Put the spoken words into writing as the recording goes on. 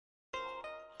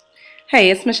Hey,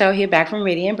 it's Michelle here back from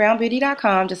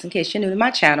RadiantBrownBeauty.com, just in case you're new to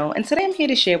my channel, and today I'm here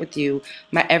to share with you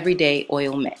my everyday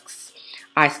oil mix.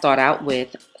 I start out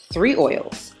with 3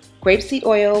 oils: grapeseed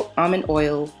oil, almond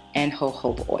oil, and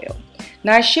jojoba oil.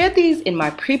 Now I shared these in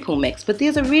my pre-poo mix, but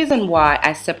there's a reason why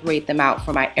I separate them out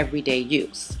for my everyday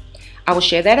use. I will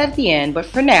share that at the end, but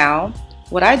for now,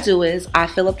 what I do is I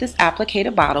fill up this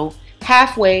applicator bottle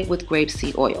halfway with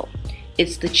grapeseed oil.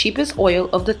 It's the cheapest oil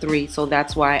of the 3, so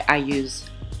that's why I use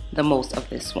the most of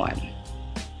this one.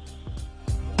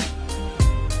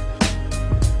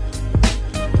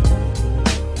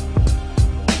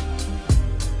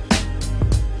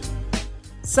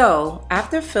 So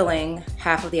after filling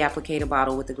half of the applicator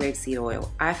bottle with the grapeseed oil,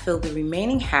 I fill the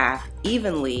remaining half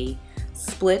evenly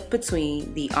split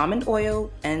between the almond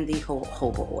oil and the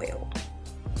jojoba oil.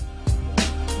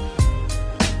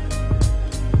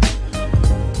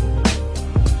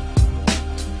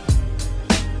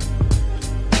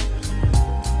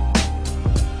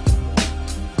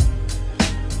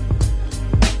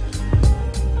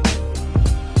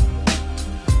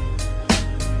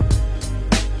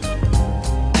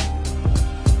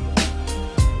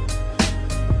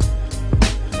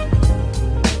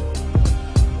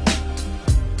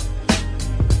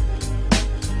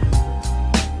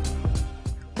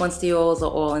 Once the oils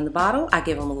are all in the bottle, I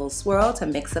give them a little swirl to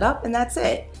mix it up, and that's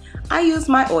it. I use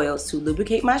my oils to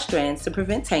lubricate my strands to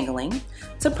prevent tangling,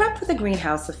 to prep for the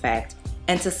greenhouse effect,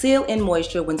 and to seal in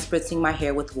moisture when spritzing my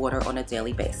hair with water on a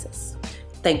daily basis.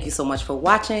 Thank you so much for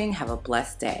watching. Have a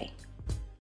blessed day.